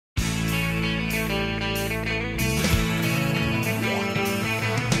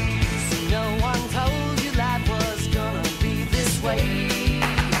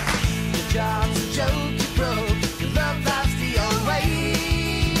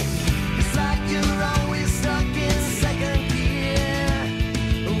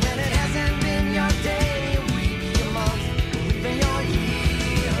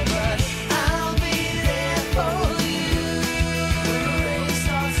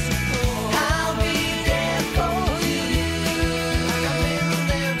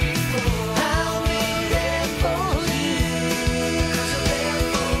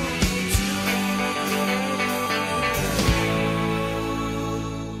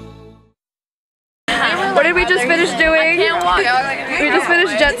did we just finish doing? I can't walk. We just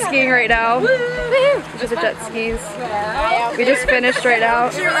finished jet skiing right now. Just the jet skis. We just finished right now.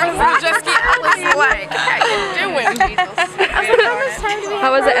 Jet ski. I was like, how you doing, Jesus?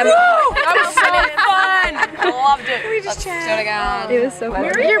 How was it, Emma? That was so fun. I loved it. We just chatted. It was so fun.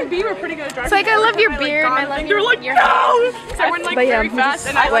 Your beer were pretty good. It's like I love your beard. I love your no! So I went like But yeah, very we fast just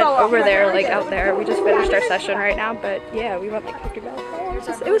and I went fell over off. there, like out there. We just finished our session right now, but yeah, we went like 50 miles.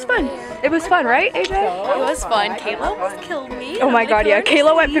 It was fun. It was fun, right, AJ? It was fun. Kayla almost killed me. Oh my god, yeah.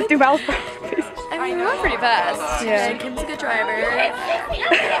 Kayla went 50 miles per hour. I mean, we went pretty fast. Yeah. And Kim's a good driver.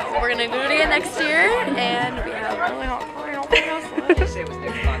 We're gonna do it again next year, and we have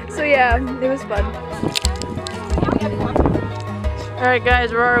So yeah, it was fun. Alright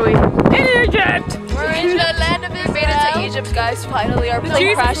guys, where are we? In Egypt! We're in the land of Israel. We made it to Egypt, guys. Finally, our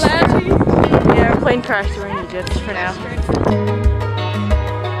plane crashed. Yeah, our plane crashed. We're in Egypt for now.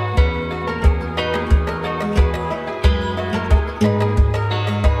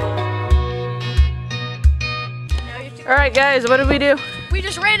 Alright guys, what did we do? We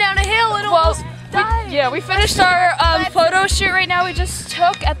just ran down a hill and almost died. Yeah, we finished our photo shoot right now we just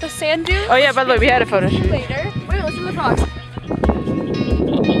took at the sand dune. Oh yeah, by the way, we had a photo shoot. Later. Wait, listen to the frogs.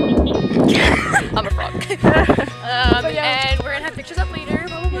 I'm a frog. And we're gonna have pictures up later,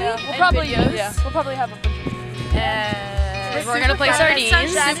 probably. Yeah, We'll probably videos. Yeah. We'll probably have a bunch of And we're gonna play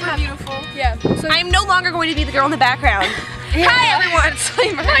sardines. super beautiful. Yeah. So I'm no longer going to be the girl in the background. Hi everyone,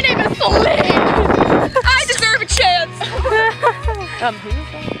 my name is Celine. I deserve a chance. who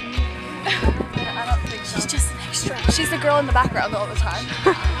is that? I don't think so. She's just an extra. She's the girl in the background all the time.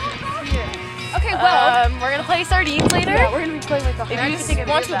 Okay, well, We're gonna play sardines later. yeah, we're gonna be playing like the If you just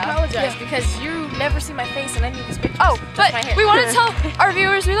want to apologize because you never see my face and I need this picture. Oh, but my hair. we want to tell our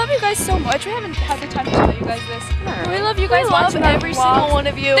viewers we love you guys so much. We haven't had the time to tell you guys this. We love you guys. Watching every single one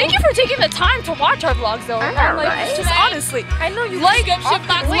of you. Thank you for taking the time to watch our vlogs, though. I know, like, right? just honestly, I know you like, skip shit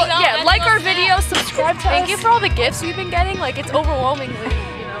back later. yeah, like our videos, subscribe to Thank us. you for all the gifts we've been getting. Like it's overwhelmingly,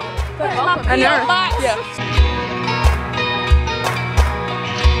 you know. But I know. Yeah.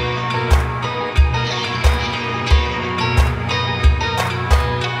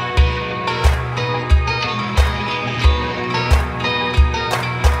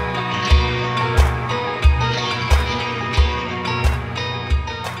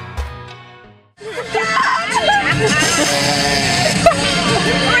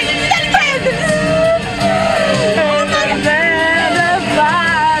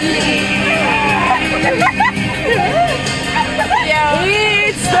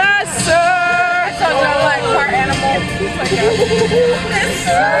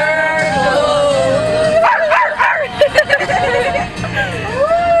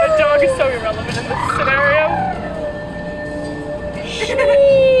 The dog is so irrelevant in this scenario.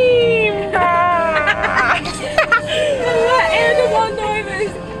 Animal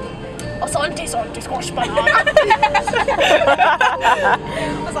noises. Asante squash banana.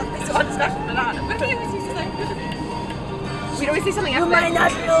 Asante squash banana. What do you always used to say? We'd always say something else. You might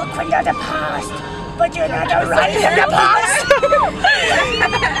not look when you're the past, but you're not the right in the past.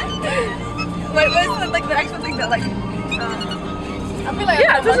 What was like the actual thing that like? I feel like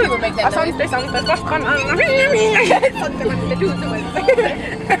Yeah, this is would make that noise. Something squash banana. Something with the dude noise. I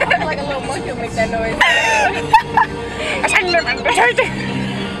feel like a little monkey will make that noise.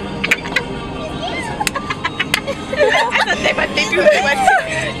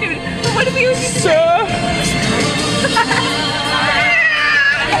 What if we use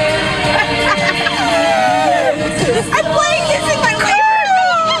I'm playing this in my labor.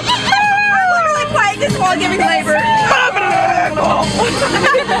 I'm literally playing this while giving labor.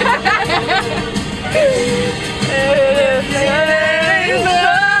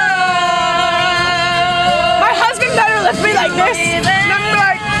 My husband better lift me like this.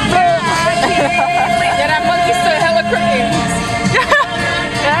 Yeah, that monkey's still hella crooked.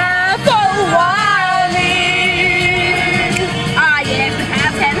 Ah, yes, the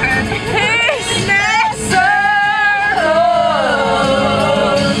past had her.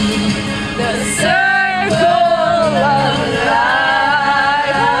 the circle.